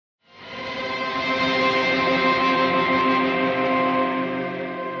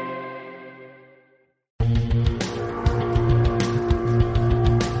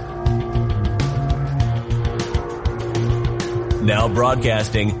Now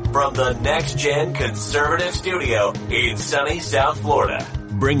broadcasting from the Next Gen Conservative Studio in sunny South Florida,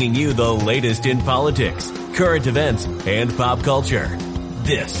 bringing you the latest in politics, current events, and pop culture.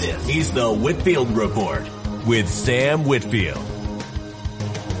 This is the Whitfield Report with Sam Whitfield.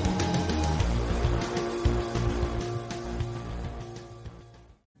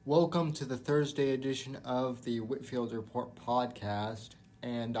 Welcome to the Thursday edition of the Whitfield Report podcast,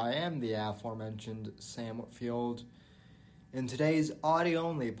 and I am the aforementioned Sam Whitfield. In today's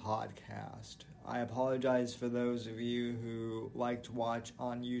audio-only podcast, I apologize for those of you who like to watch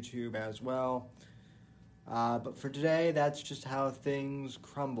on YouTube as well. But for today, that's just how things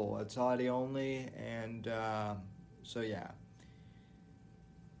crumble. It's audio-only, and so yeah.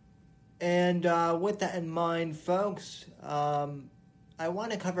 And with that in mind, folks, I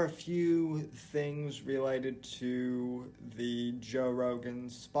want to cover a few things related to the Joe Rogan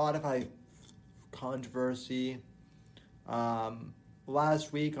Spotify controversy.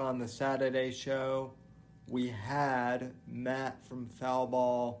 Last week on the Saturday show, we had Matt from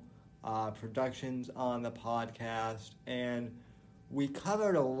Foulball Productions on the podcast, and we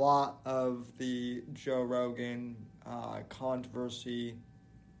covered a lot of the Joe Rogan controversy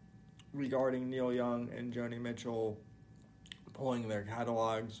regarding Neil Young and Joni Mitchell pulling their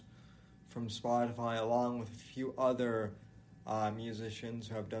catalogs from Spotify, along with a few other musicians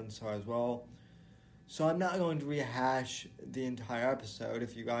who have done so as well. So I'm not going to rehash the entire episode.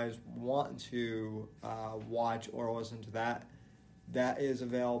 If you guys want to watch or listen to that, that is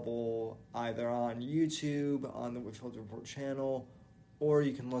available either on YouTube, on the Whitfield Report channel, or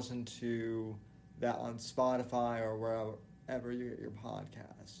you can listen to that on Spotify or wherever you get your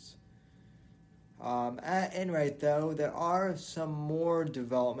podcasts. At any rate, though, there are some more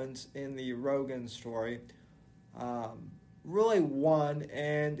developments in the Rogan story. Really one,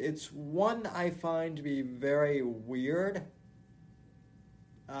 and it's one I find to be very weird,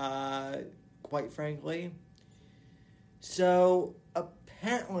 quite frankly. So,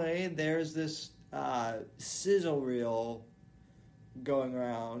 apparently, there's this sizzle reel going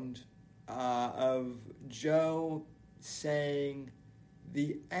around of Joe saying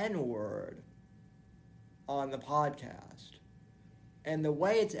the N-word on the podcast. And the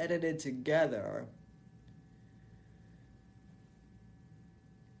way it's edited together,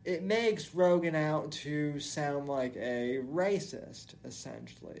 it makes Rogan out to sound like a racist,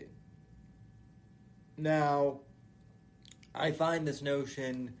 essentially. Now, I find this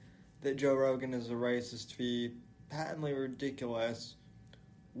notion that Joe Rogan is a racist to be patently ridiculous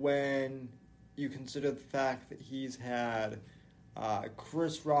when you consider the fact that he's had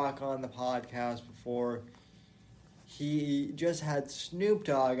Chris Rock on the podcast before. He just had Snoop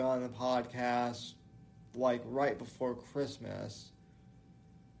Dogg on the podcast, like, right before Christmas.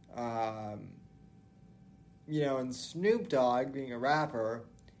 And Snoop Dogg, being a rapper,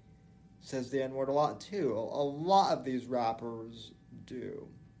 says the N-word a lot too. A lot of these rappers do.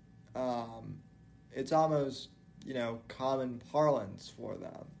 It's almost, common parlance for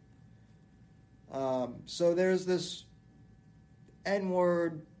them. So there's this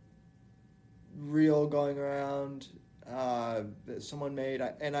N-word reel going around that someone made,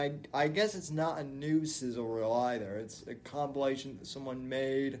 and I guess it's not a new sizzle reel either. It's a compilation that someone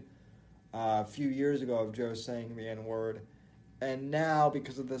made a few years ago of Joe saying the N-word, and now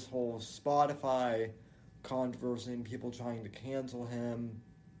because of this whole Spotify controversy and people trying to cancel him,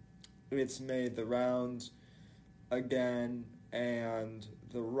 it's made the rounds again, and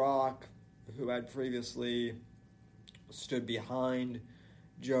The Rock, who had previously stood behind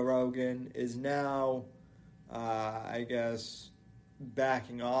Joe Rogan, is now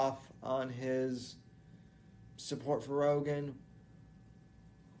backing off on his support for Rogan,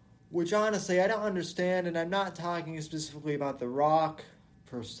 which honestly I don't understand, and I'm not talking specifically about The Rock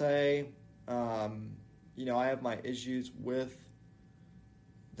per se. I have my issues with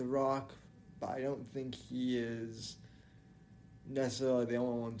The Rock, but I don't think he is necessarily the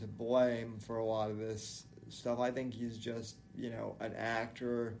only one to blame for a lot of this stuff. I think he's just, an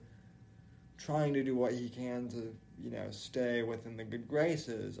actor trying to do what he can to, stay within the good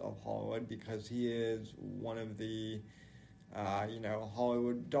graces of Hollywood, because he is one of the,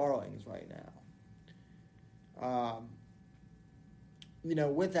 Hollywood darlings right now.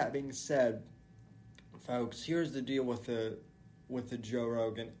 With that being said, folks, here's the deal with the Joe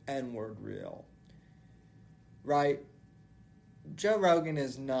Rogan N-word reel. Right? Joe Rogan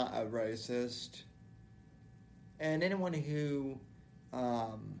is not a racist, and anyone who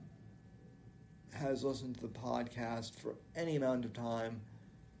has listened to the podcast for any amount of time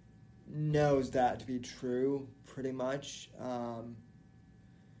knows that to be true, pretty much.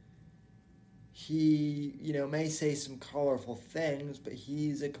 he, may say some colorful things, but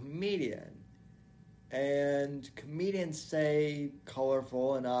he's a comedian. And comedians say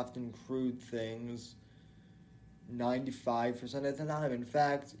colorful and often crude things 95% of the time. In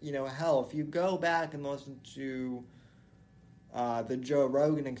fact, hell, if you go back and listen to the Joe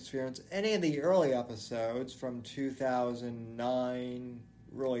Rogan Experience, any of the early episodes from 2009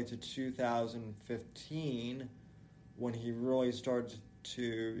 really to 2015, when he really started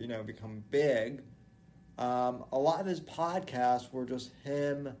to, become big, a lot of his podcasts were just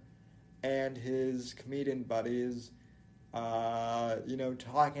him and his comedian buddies,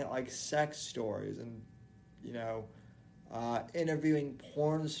 talking like sex stories and, interviewing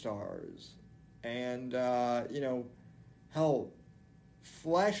porn stars. And, hell,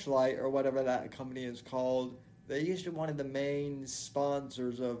 Fleshlight, or whatever that company is called, they used to be one of the main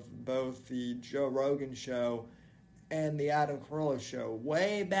sponsors of both the Joe Rogan show and the Adam Carolla show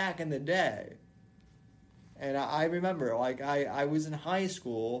way back in the day. And I remember, I was in high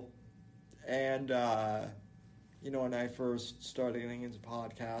school, and, when I first started getting into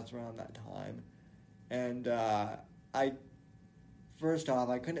podcasts around that time. And first off,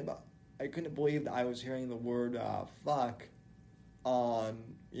 I couldn't believe that I was hearing the word fuck on,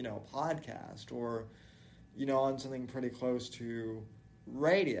 podcast or, on something pretty close to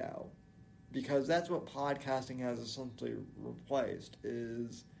radio, because that's what podcasting has essentially replaced,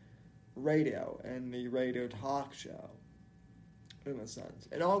 is radio and the radio talk show, in a sense.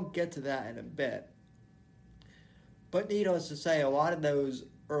 And I'll get to that in a bit. But needless to say, a lot of those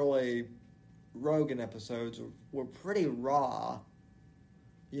early Rogan episodes were pretty raw,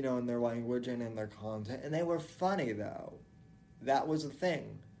 in their language and in their content. And they were funny, though. That was the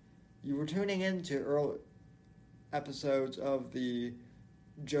thing. You were tuning into early episodes of the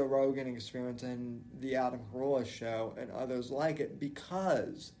Joe Rogan Experience and the Adam Carolla show and others like it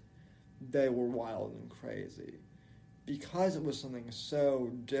because they were wild and crazy. Because it was something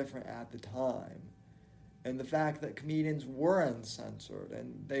so different at the time. And the fact that comedians were uncensored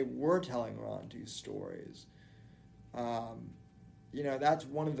and they were telling raunchy stories. That's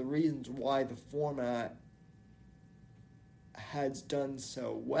one of the reasons why the format has done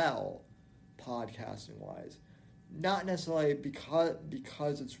so well, podcasting-wise. Not necessarily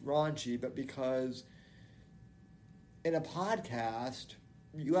because it's raunchy, but because in a podcast,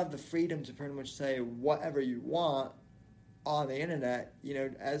 you have the freedom to pretty much say whatever you want on the internet,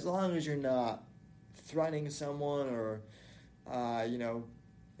 as long as you're not threatening someone or,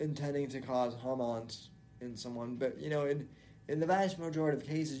 intending to cause harm in someone. But, in the vast majority of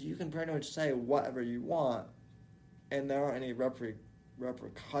cases, you can pretty much say whatever you want, and there aren't any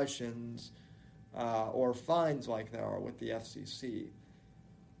repercussions or fines like there are with the FCC.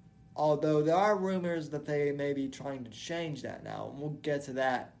 Although there are rumors that they may be trying to change that now, and we'll get to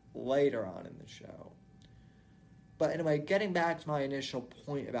that later on in the show. But anyway, getting back to my initial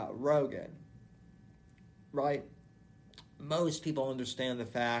point about Rogan, right? Most people understand the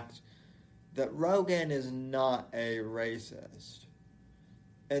fact that Rogan is not a racist.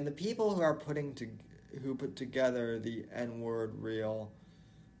 And the people who put together the N-word reel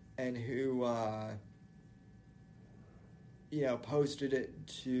and who, posted it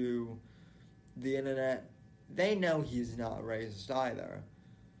to the internet, they know he's not racist either.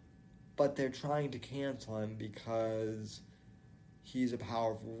 But they're trying to cancel him because he's a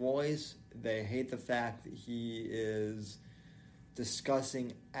powerful voice. They hate the fact that he is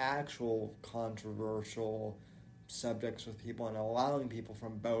discussing actual controversial subjects with people and allowing people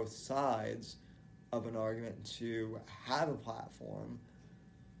from both sides of an argument to have a platform.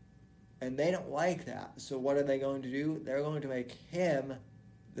 And they don't like that. So what are they going to do? They're going to make him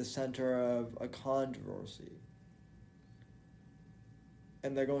the center of a controversy.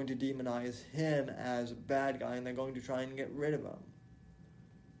 And they're going to demonize him as a bad guy, and they're going to try and get rid of him.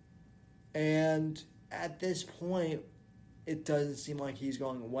 And at this point, it doesn't seem like he's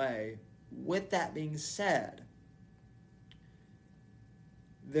going away. With that being said,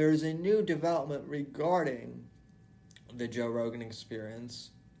 there's a new development regarding the Joe Rogan Experience,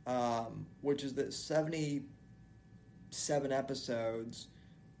 which is that 77 episodes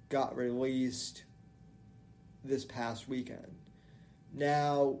got released this past weekend.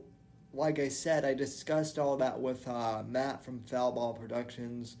 Now, like I said, I discussed all that with Matt from Foulball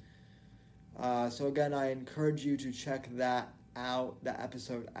Productions. So again, I encourage you to check that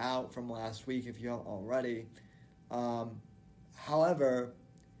episode out from last week if you haven't already. However,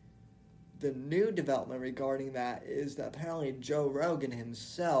 the new development regarding that is that apparently Joe Rogan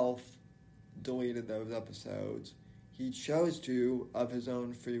himself deleted those episodes. He chose to, of his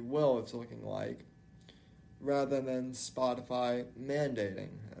own free will, it's looking like, rather than Spotify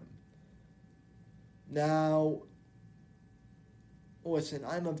mandating him. Now, listen,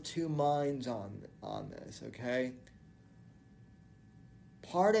 I'm of two minds on this, okay?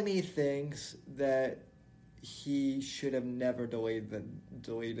 Part of me thinks that he should have never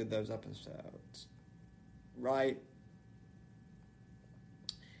deleted those episodes, right?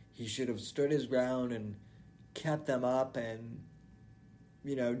 He should have stood his ground and kept them up, and,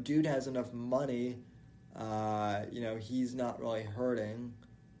 dude has enough money, he's not really hurting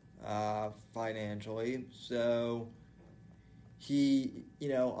financially, so he,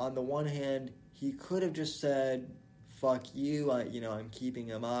 on the one hand, he could have just said, fuck you, I'm keeping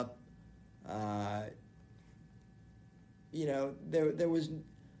him up. There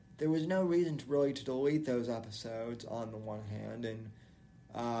was no reason to delete those episodes on the one hand, and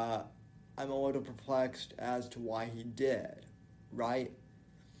I'm a little perplexed as to why he did, right?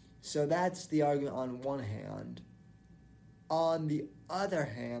 So that's the argument on one hand. On the other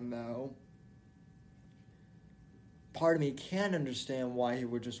hand, though, part of me can understand why he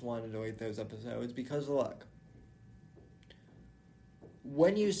would just want to delete those episodes, because look,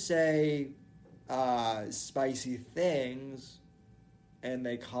 when you say spicy things and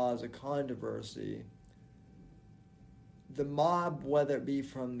they cause a controversy, the mob, whether it be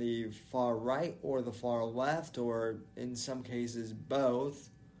from the far right or the far left, or in some cases both,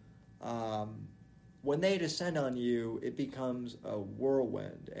 when they descend on you, it becomes a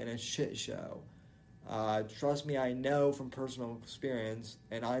whirlwind and a shit show. Trust me, I know from personal experience,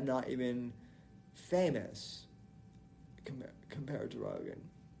 and I'm not even famous compared to Rogan.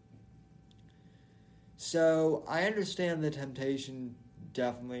 So I understand the temptation,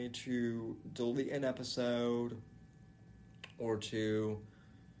 definitely, to delete an episode or to,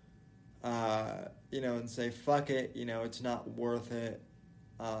 and say, fuck it, it's not worth it.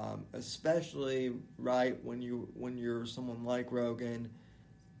 Especially, right, when you're someone like Rogan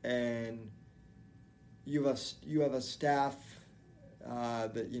and you have a staff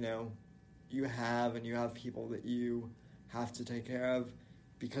that, you have people that you have to take care of.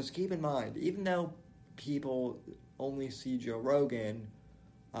 Because keep in mind, even though people only see Joe Rogan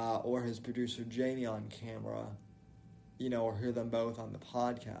or his producer Jamie on camera, or hear them both on the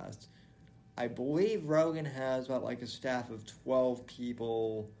podcast, I believe Rogan has about a staff of 12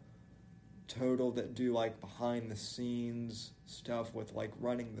 people total that do behind the scenes stuff with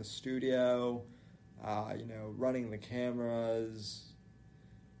running the studio, running the cameras,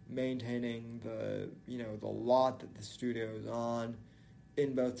 maintaining the lot that the studio is on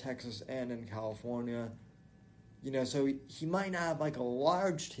in both Texas and in California. So he might not have a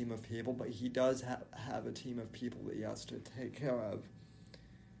large team of people, but he does have a team of people that he has to take care of.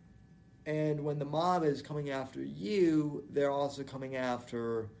 And when the mob is coming after you, they're also coming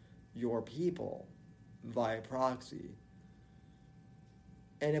after your people via proxy.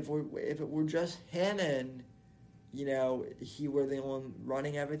 And if it were just him and, he were the one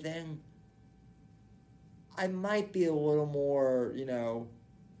running everything, I might be a little more,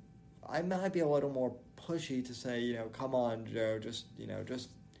 pushy to say, come on, Joe, just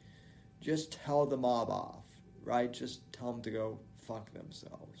tell the mob off, right? Just tell them to go fuck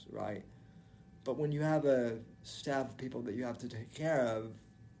themselves, right? But when you have a staff of people that you have to take care of,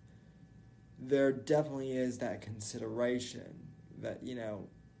 there definitely is that consideration that,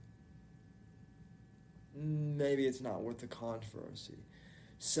 maybe it's not worth the controversy.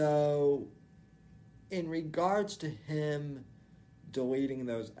 So, in regards to him deleting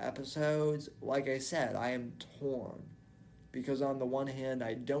those episodes, like I said, I am torn. Because on the one hand,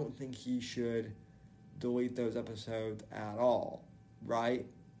 I don't think he should delete those episodes at all, right?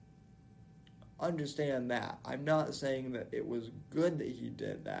 Understand that. I'm not saying that it was good that he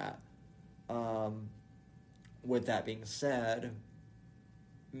did that. With that being said,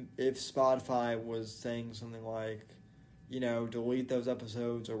 if Spotify was saying something like, delete those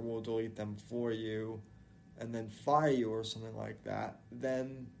episodes or we'll delete them for you, and then fire you or something like that,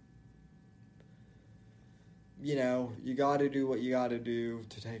 then, you got to do what you got to do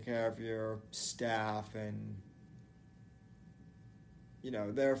to take care of your staff and,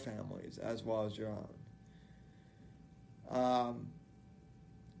 their families as well as your own.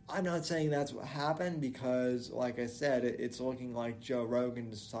 I'm not saying that's what happened because, like I said, it's looking like Joe Rogan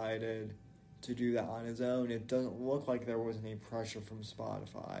decided to do that on his own. It doesn't look like there was any pressure from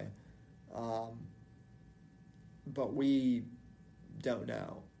Spotify. But we don't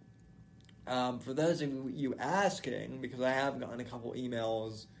know. For those of you asking, because I have gotten a couple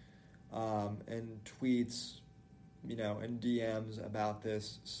emails and tweets, and DMs about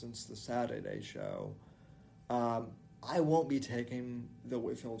this since the Saturday show, I won't be taking the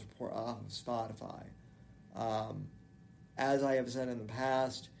Whitfield Report off of Spotify. As I have said in the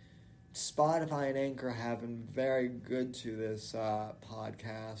past, Spotify and Anchor have been very good to this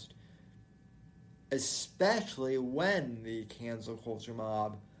podcast, especially when the cancel culture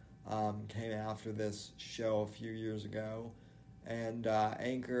mob came after this show a few years ago. And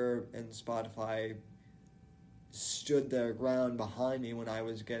Anchor and Spotify stood their ground behind me when I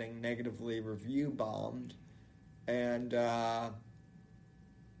was getting negatively review bombed. And,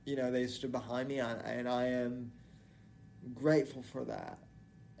 they stood behind me, and I am grateful for that.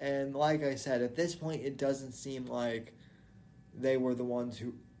 And like I said, at this point, it doesn't seem like they were the ones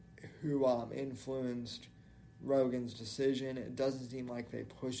who influenced Rogan's decision. It doesn't seem like they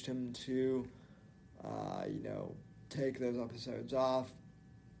pushed him to, take those episodes off.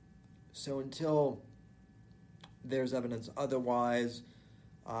 So until there's evidence otherwise,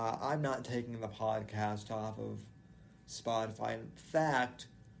 I'm not taking the podcast off of Spotify. In fact,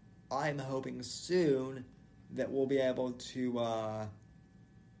 I'm hoping soon that we'll be able to,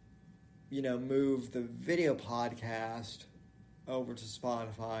 move the video podcast over to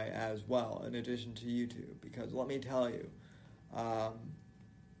Spotify as well, in addition to YouTube. Because let me tell you,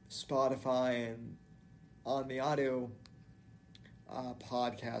 Spotify and on the audio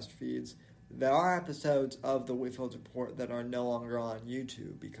podcast feeds, there are episodes of the Whitfield Report that are no longer on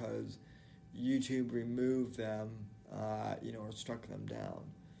YouTube because YouTube removed them, or struck them down.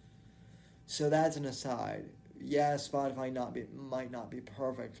 So that's an aside. Yeah, Spotify might not be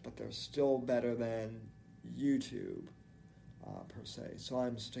perfect, but they're still better than YouTube, per se. So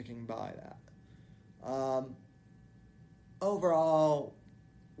I'm sticking by that. Overall,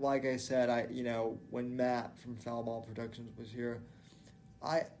 like I said, when Matt from Foul Ball Productions was here,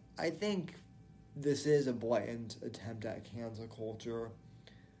 I think this is a blatant attempt at cancel culture.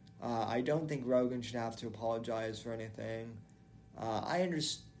 I don't think Rogan should have to apologize for anything. I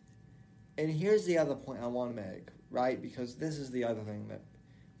understand. And here's the other point I want to make, right? Because this is the other thing that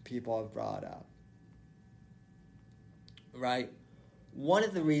people have brought up, right? One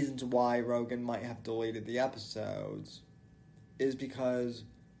of the reasons why Rogan might have deleted the episodes is because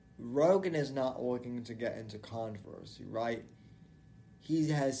Rogan is not looking to get into controversy, right? He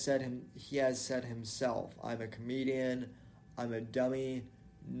has said himself, I'm a comedian, I'm a dummy,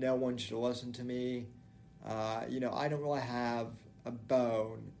 no one should listen to me. I don't really have a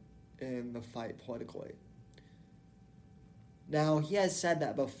bone in the fight politically. Now, he has said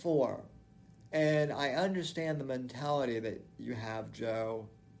that before, and I understand the mentality that you have, Joe,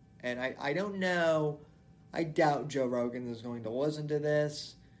 and I don't know, I doubt Joe Rogan is going to listen to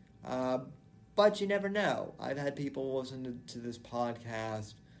this, but you never know. I've had people listen to this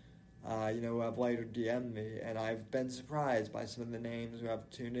podcast, who have later DM'd me, and I've been surprised by some of the names who have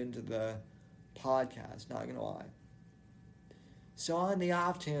tuned into the podcast, not gonna lie. So on the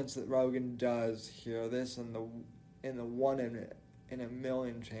off chance that Rogan does hear this, and the one in a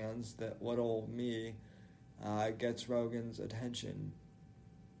million chance that little me gets Rogan's attention,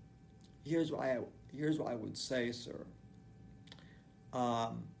 here's what I would say, sir. I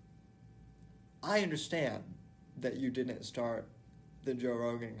understand that you didn't start the Joe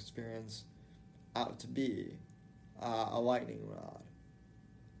Rogan Experience out to be a lightning rod.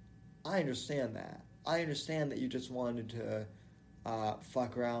 I understand that. I understand that you just wanted to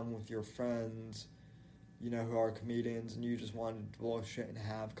fuck around with your friends, who are comedians, and you just wanted to bullshit and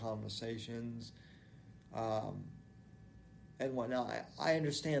have conversations, and whatnot. I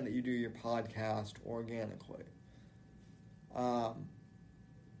understand that you do your podcast organically.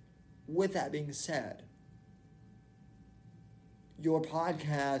 With that being said, your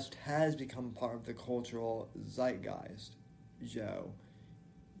podcast has become part of the cultural zeitgeist, Joe.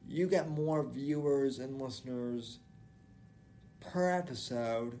 You get more viewers and listeners per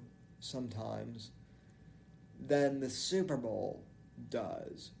episode, sometimes, than the Super Bowl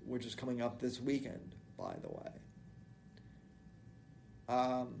does, which is coming up this weekend, by the way.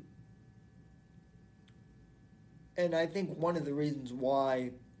 And I think one of the reasons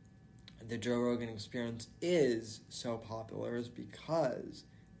why the Joe Rogan Experience is so popular is because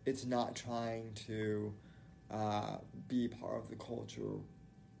it's not trying to be part of the culture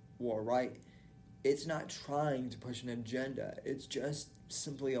war, right? It's not trying to push an agenda. It's just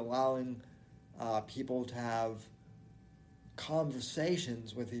simply allowing people to have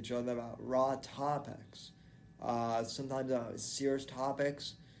conversations with each other about raw topics. Sometimes about serious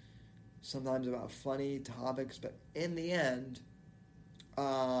topics, sometimes about funny topics, but in the end,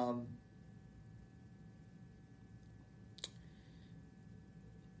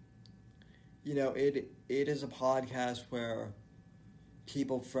 it is a podcast where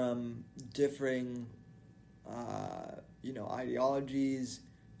people from differing, ideologies,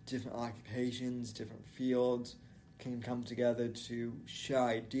 different occupations, different fields, can come together to share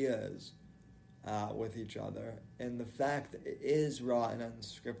ideas with each other. And the fact that it is raw and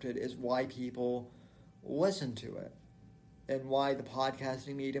unscripted is why people listen to it, and why the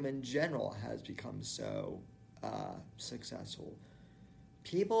podcasting medium in general has become so successful.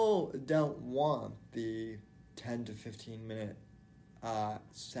 People don't want the 10 to 15 minute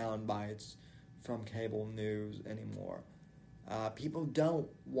sound bites from cable news anymore. People don't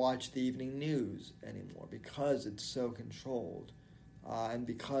watch the evening news anymore because it's so controlled and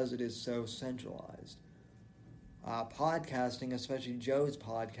because it is so centralized. Podcasting, especially Joe's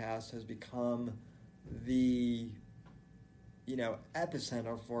podcast, has become the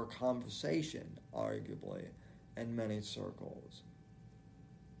epicenter for conversation, arguably, in many circles.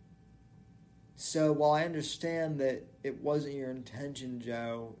 So while I understand that it wasn't your intention,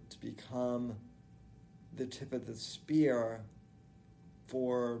 Joe, to become the tip of the spear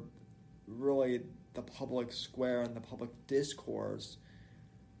for really the public square and the public discourse,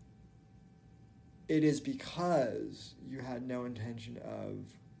 it is because you had no intention of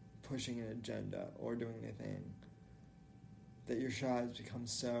pushing an agenda or doing anything that your show has become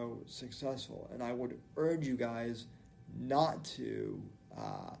so successful. And I would urge you guys not to,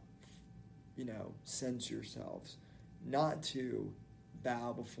 censor yourselves, not to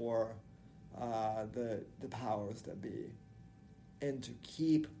bow before the powers that be, and to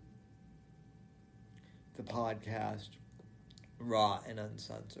keep the podcast raw and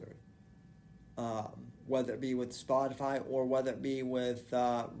uncensored. Whether it be with Spotify or whether it be with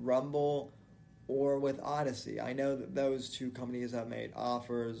Rumble or with Odyssey. I know that those two companies have made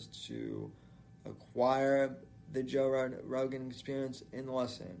offers to acquire the Joe Rogan experience. And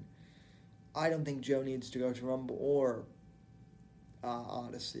listen, I don't think Joe needs to go to Rumble or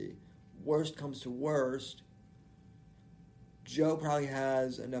Odyssey. Worst comes to worst, Joe probably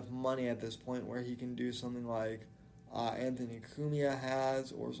has enough money at this point where he can do something like Anthony Cumia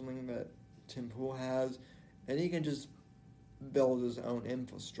has, or something that Tim Pool has, and he can just build his own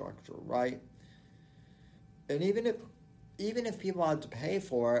infrastructure, right? And even if people had to pay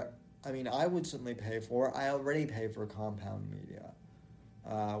for it, I mean, I would certainly pay for it. I already pay for Compound Media,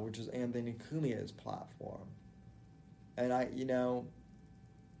 which is Anthony Cumia's platform. And I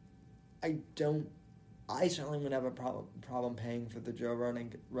certainly would have a problem paying for the Joe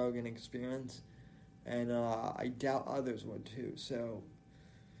Rogan experience, and I doubt others would too. So,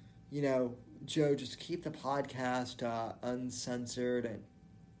 Joe, just keep the podcast uncensored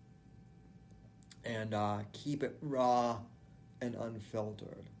and keep it raw and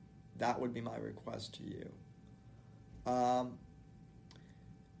unfiltered. That would be my request to you.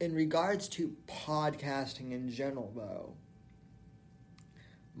 In regards to podcasting in general, though,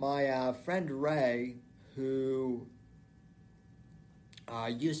 my friend Ray, who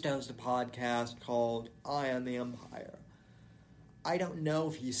used to host a podcast called Eye on the Empire, I don't know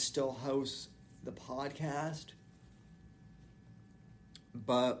if he still hosts the podcast,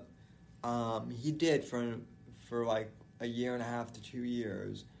 but he did for like a year and a half to 2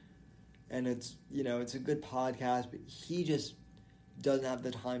 years, and it's a good podcast, but he just doesn't have the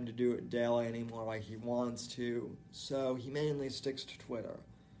time to do it daily anymore like he wants to, so he mainly sticks to Twitter.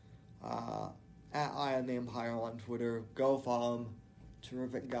 At Eye on the Empire on Twitter. Go follow him.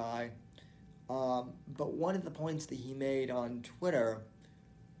 Terrific guy. But one of the points that he made on Twitter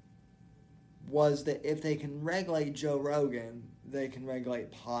was that if they can regulate Joe Rogan, they can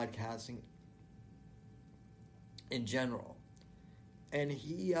regulate podcasting in general. And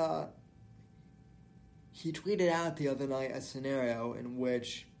he tweeted out the other night a scenario in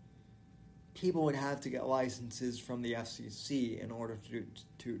which people would have to get licenses from the FCC in order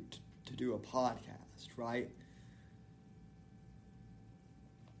to do a podcast, right?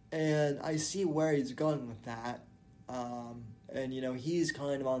 And I see where he's going with that. And he's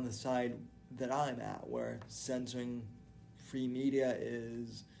kind of on the side that I'm at, where censoring free media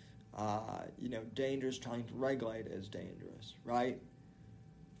is, dangerous. Trying to regulate is dangerous, right?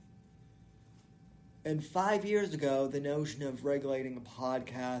 And 5 years ago, the notion of regulating a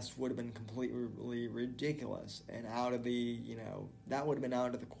podcast would have been completely ridiculous and out of the, that would have been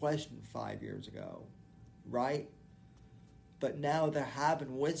out of the question 5 years ago, right? But now there have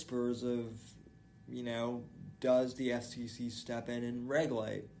been whispers of, does the FCC step in and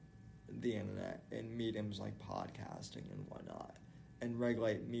regulate the internet and mediums like podcasting and whatnot, and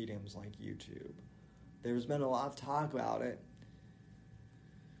regulate mediums like YouTube? There's been a lot of talk about it.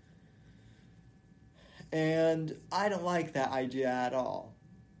 And I don't like that idea at all.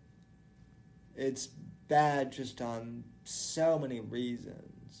 It's bad just on so many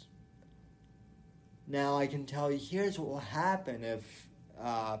reasons. Now I can tell you, here's what will happen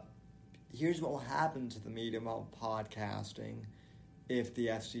here's what will happen to the medium of podcasting if the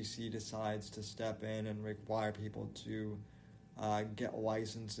FCC decides to step in and require people to get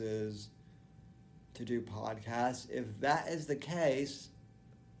licenses to do podcasts. If that is the case,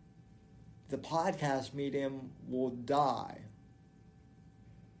 the podcast medium will die.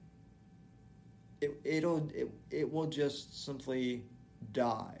 It will just simply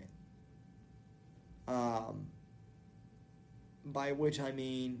die. By which I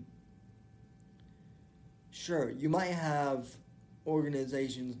mean, sure, you might have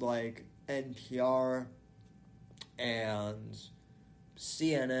organizations like NPR and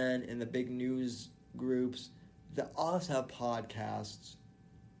CNN and the big news groups that also have podcasts,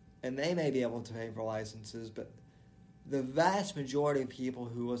 and they may be able to pay for licenses, but the vast majority of people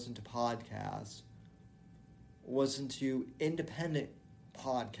who listen to podcasts listen to independent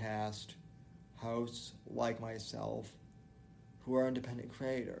podcast hosts like myself who are independent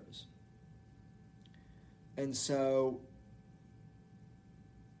creators. And so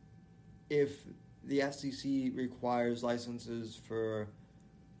if the FCC requires licenses for,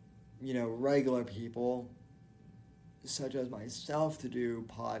 regular people such as myself to do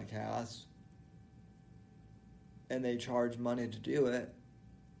podcasts, and they charge money to do it,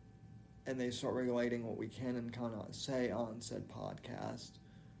 and they start regulating what we can and cannot say on said podcast,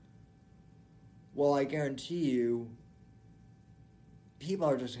 well, I guarantee you, people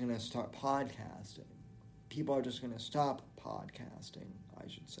are just going to start podcasting. People are just going to stop podcasting, I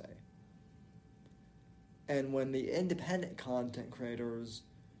should say. And when the independent content creators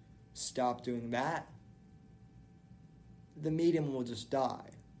stop doing that, the medium will just die.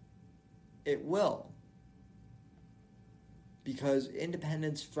 It will. Because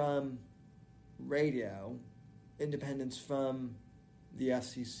independence from radio, independence from the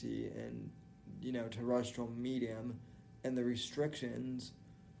FCC and, terrestrial medium, and the restrictions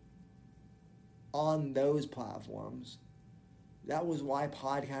on those platforms, that was why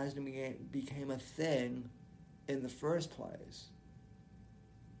podcasting became a thing in the first place.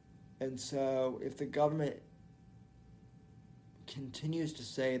 And so if the government continues to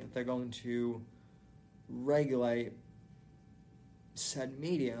say that they're going to regulate said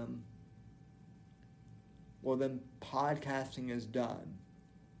medium, well, then podcasting is done.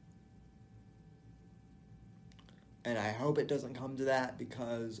 And I hope it doesn't come to that,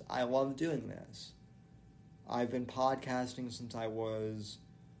 because I love doing this. I've been podcasting since I was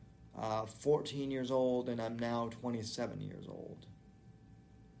 14 years old, and I'm now 27 years old.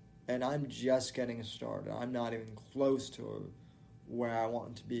 And I'm just getting started. I'm not even close to where I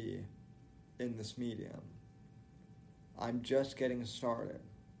want to be in this medium. I'm just getting started.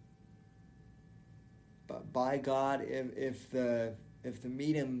 But by God, if the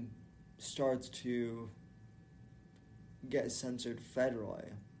medium starts to get censored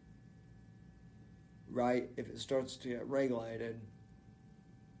federally, right? If it starts to get regulated,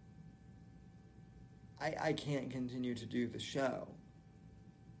 I can't continue to do the show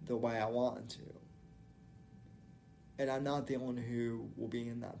the way I want to. And I'm not the one who will be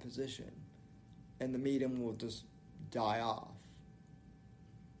in that position. And the medium will just die off.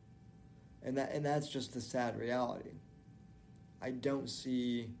 And that's just the sad reality. I don't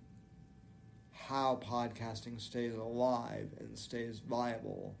see how podcasting stays alive and stays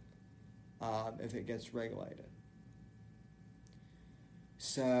viable if it gets regulated.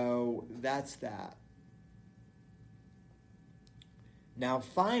 So that's that. Now,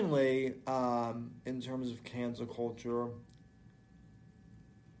 finally, in terms of cancel culture,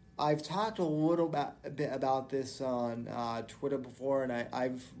 I've talked a bit about this on Twitter before, and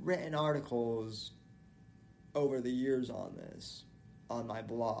I've written articles over the years on this on my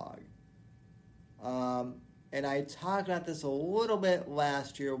blog. And I talked about this a little bit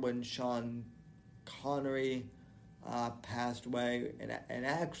last year when Sean Connery passed away, and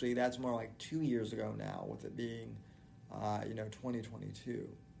actually that's more like 2 years ago now, with it being 2022.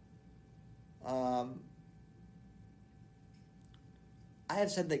 I have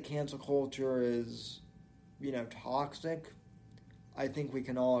said that cancel culture is, toxic. I think we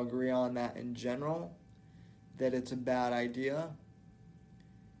can all agree on that in general, that it's a bad idea.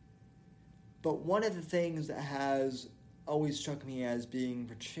 But one of the things that has always struck me as being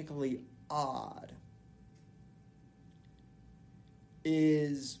particularly odd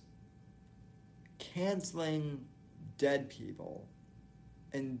is canceling dead people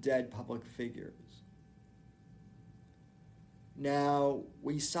and dead public figures. Now,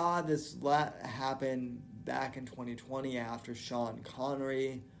 we saw this happen back in 2020 after Sean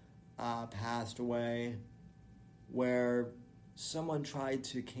Connery passed away, where someone tried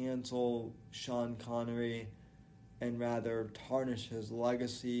to cancel Sean Connery and rather tarnish his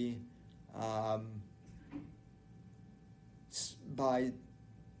legacy by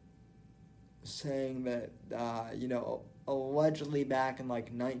saying that, allegedly back in like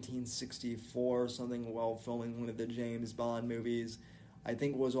 1964 or something, while filming one of the James Bond movies, I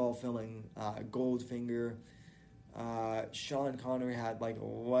think it was while filming Goldfinger, Sean Connery had like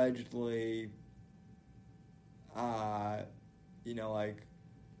allegedly,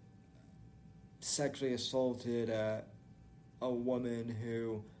 sexually assaulted a woman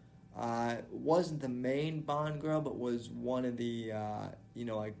who wasn't the main Bond girl, but was one of the,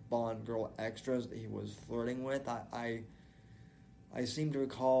 Bond girl extras that he was flirting with. I seem to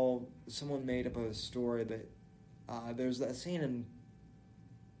recall someone made up a story that there's that scene in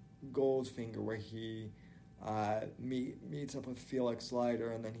Goldfinger where he meets up with Felix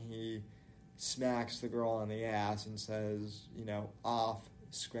Leiter, and then he smacks the girl on the ass and says, off,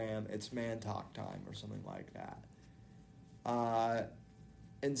 scram, it's man talk time, or something like that.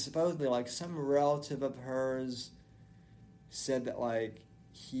 And supposedly, like, some relative of hers said that, like,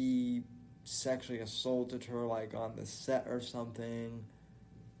 he sexually assaulted her, like, on the set or something.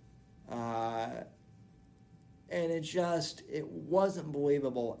 And it wasn't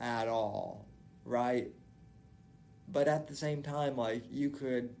believable at all, right? But at the same time, like, you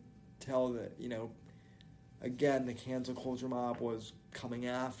could tell that, again, the cancel culture mob was coming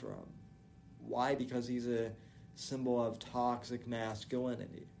after him. Why? Because he's a symbol of toxic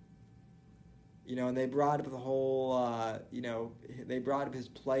masculinity. And they brought up the whole, they brought up his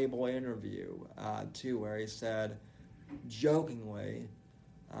Playboy interview, too, where he said, jokingly,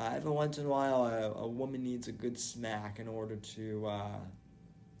 every once in a while a woman needs a good smack in order to,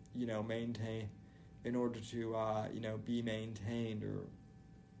 maintain, in order to, be maintained or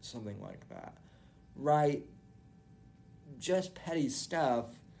something like that. Right? Just petty stuff,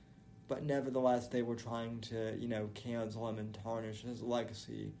 but nevertheless they were trying to, cancel him and tarnish his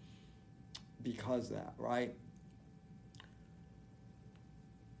legacy because of that, right?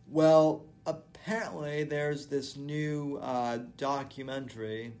 Well, apparently there's this new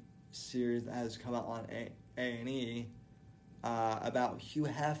documentary series that has come out on A&E about Hugh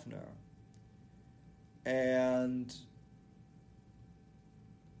Hefner. And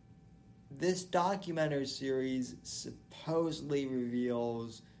this documentary series supposedly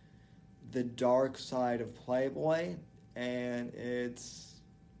reveals the dark side of Playboy, and it's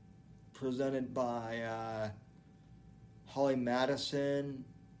presented by Holly Madison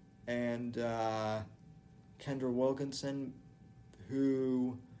and Kendra Wilkinson,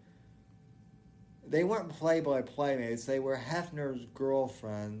 who, they weren't Playboy playmates, they were Hefner's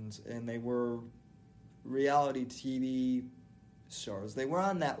girlfriends, and they were reality TV stars. They were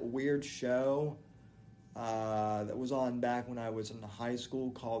on that weird show that was on back when I was in high school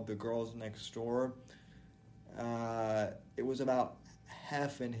called The Girls Next Door. It was about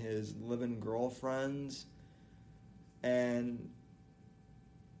Hef and his living girlfriends, and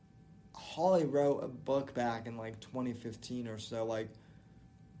Holly wrote a book back in like 2015 or so, like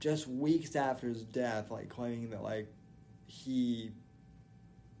just weeks after his death, like claiming that like he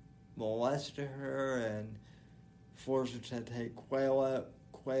molested her and forced her to take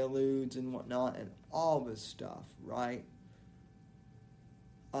Quaaludes and whatnot, and all this stuff, right?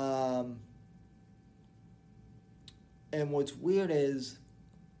 And what's weird is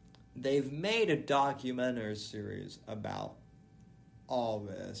they've made a documentary series about all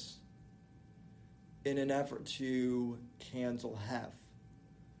this in an effort to cancel Hef,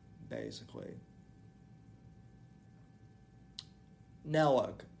 basically. Now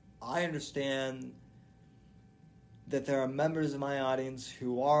look, I understand that there are members of my audience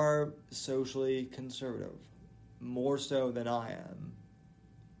who are socially conservative, more so than I am.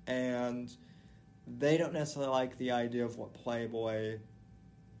 And they don't necessarily like the idea of what Playboy,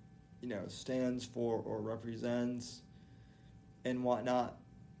 stands for or represents and whatnot.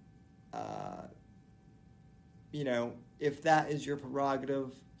 If that is your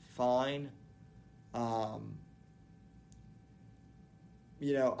prerogative, fine. I'm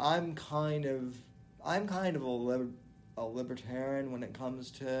kind of a libertarian when it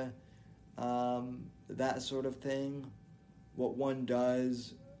comes to that sort of thing. What one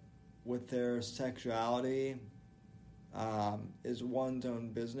does with their sexuality is one's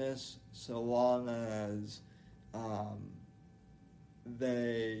own business, so long as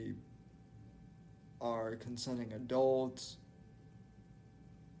they are consenting adults,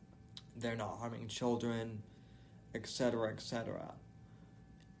 they're not harming children, etc., etc.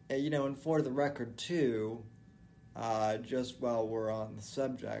 And for the record, too, just while we're on the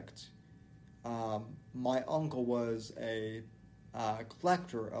subject, my uncle was a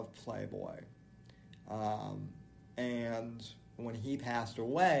collector of Playboy. And when he passed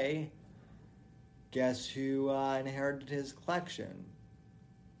away, guess who inherited his collection?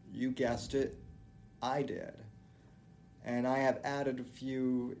 You guessed it, I did. And I have added a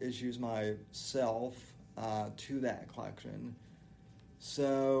few issues myself to that collection.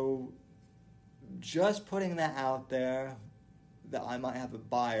 So, just putting that out there, that I might have a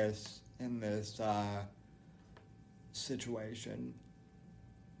bias in this situation.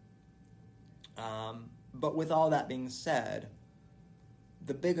 But with all that being said,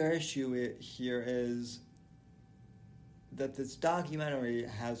 the bigger issue here is that this documentary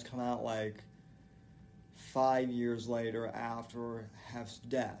has come out like 5 years later after Hef's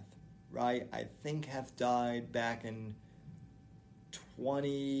death, right? I think Hef died back in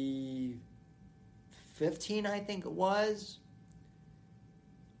 2015, I think it was.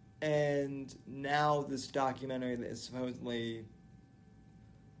 And now this documentary that is supposedly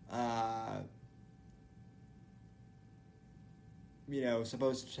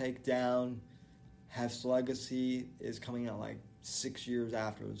supposed to take down Hef's legacy is coming out like 6 years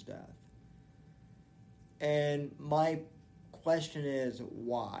after his death. And my question is,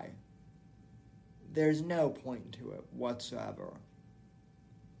 why? There's no point to it whatsoever.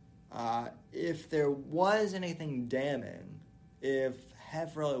 If there was anything damning, if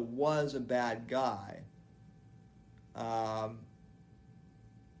Hef really was a bad guy,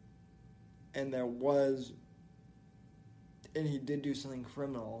 and he did do something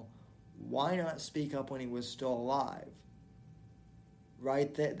criminal, why not speak up when he was still alive?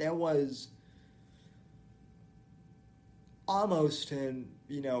 Right? There was almost an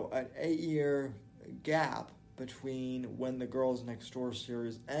 8-year gap between when the Girls Next Door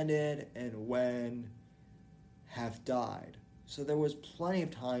series ended and when Hef died. So there was plenty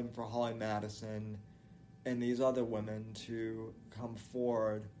of time for Holly Madison and these other women to come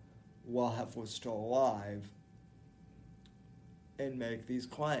forward while Hef was still alive and make these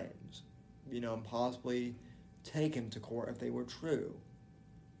claims, and possibly take him to court if they were true.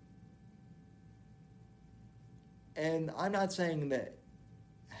 And I'm not saying that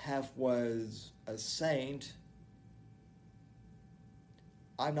Hef was a saint.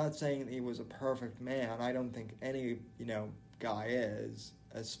 I'm not saying that he was a perfect man. I don't think any, guy is,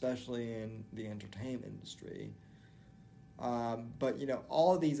 especially in the entertainment industry. But,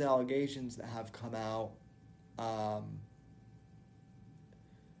 all of these allegations that have come out,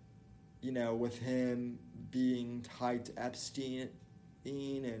 with him being tied to Epstein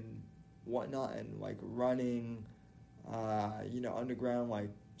and whatnot, and like running, underground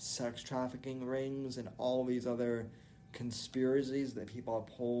like sex trafficking rings and all these other conspiracies that people have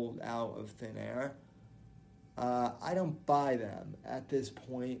pulled out of thin air. I don't buy them at this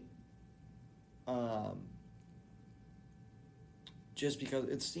point. Just because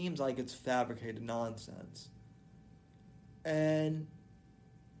it seems like it's fabricated nonsense. And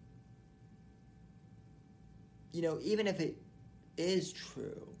even if it is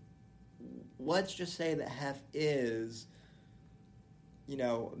true, let's just say that Hef is,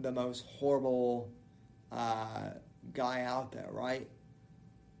 the most horrible guy out there, right?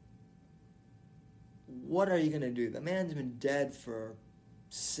 What are you going to do? The man's been dead for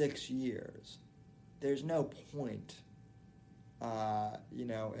 6 years. There's no point,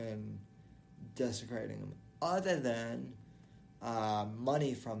 in desecrating him, other than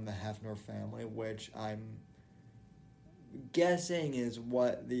money from the Hefner family, which I'm guessing is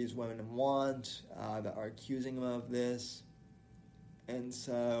what these women want, that are accusing him of this. And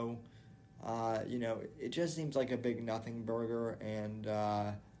so, it just seems like a big nothing burger, and,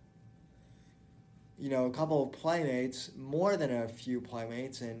 a couple of playmates, more than a few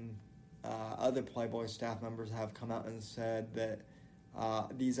playmates, and other Playboy staff members have come out and said that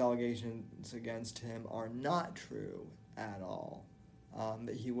these allegations against him are not true at all.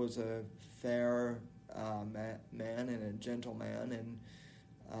 That he was a fair man and a gentleman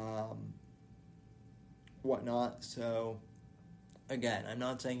and whatnot. So, again, I'm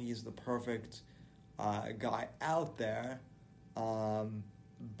not saying he's the perfect guy out there,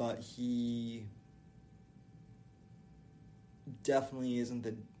 but he definitely isn't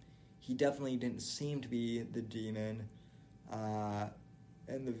he definitely didn't seem to be the demon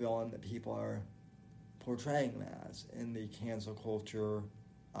and the villain that people are portraying him as in the cancel culture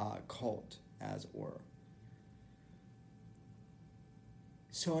cult, as it were.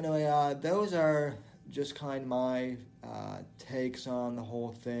 So anyway, those are just kind of my takes on the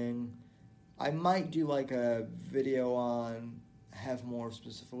whole thing. I might do like a video on Hef more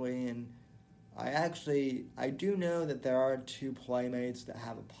specifically, and I do know that there are 2 playmates that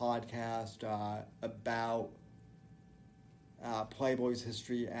have a podcast about Playboy's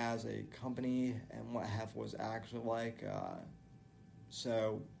history as a company and what Hef was actually like.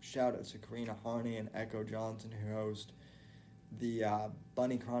 So shout out to Karina Harney and Echo Johnson, who host the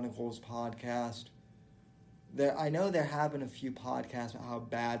Bunny Chronicles podcast. I know there have been a few podcasts about how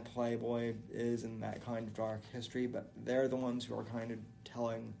bad Playboy is and that kind of dark history, but they're the ones who are kind of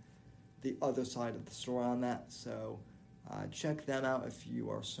telling the other side of the story on that. So check them out if you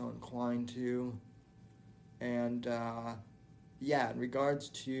are so inclined to. And in regards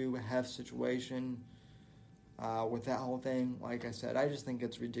to Hef's situation with that whole thing, like I said, I just think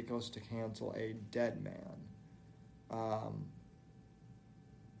it's ridiculous to cancel a dead man.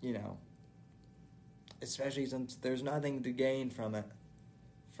 Especially since there's nothing to gain from him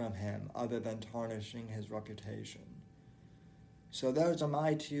other than tarnishing his reputation. So those are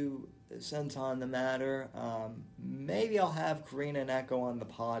my 2 cents on the matter. Maybe I'll have Karina and Echo on the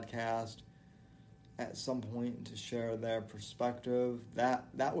podcast at some point to share their perspective.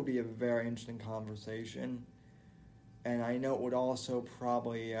 That would be a very interesting conversation. And I know it would also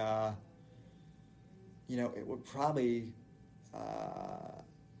probably,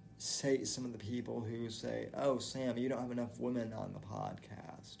 say some of the people who say, "Oh, Sam, you don't have enough women on the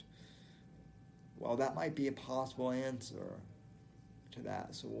podcast." Well, that might be a possible answer to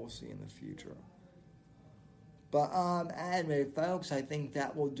that, so we'll see in the future. But anyway, folks, I think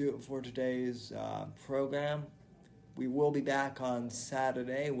that will do it for today's program. We will be back on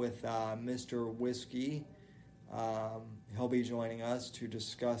Saturday with Mr. Whiskey. He'll be joining us to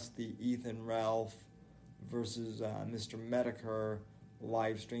discuss the Ethan Ralph versus Mr. Medicare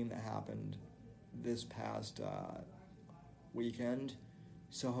live stream that happened this past weekend.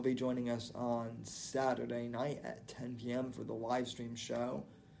 So he'll be joining us on Saturday night at 10 p.m. for the live stream show.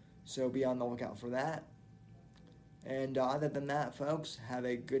 So be on the lookout for that. And other than that, folks, have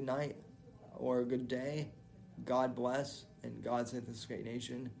a good night or a good day. God bless and God save this great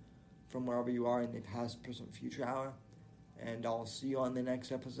nation from wherever you are in the past, present, future hour. And I'll see you on the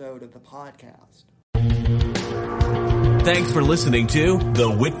next episode of the podcast. Thanks for listening to The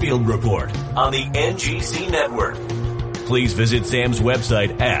Whitfield Report on the NGC Network. Please visit Sam's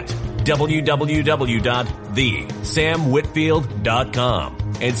website at www.thesamwhitfield.com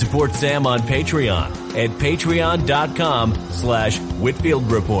and support Sam on Patreon at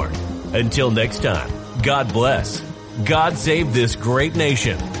patreon.com/Whitfield Report. Until next time, God bless, God save this great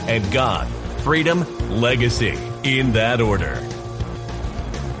nation, and God, freedom, legacy, in that order.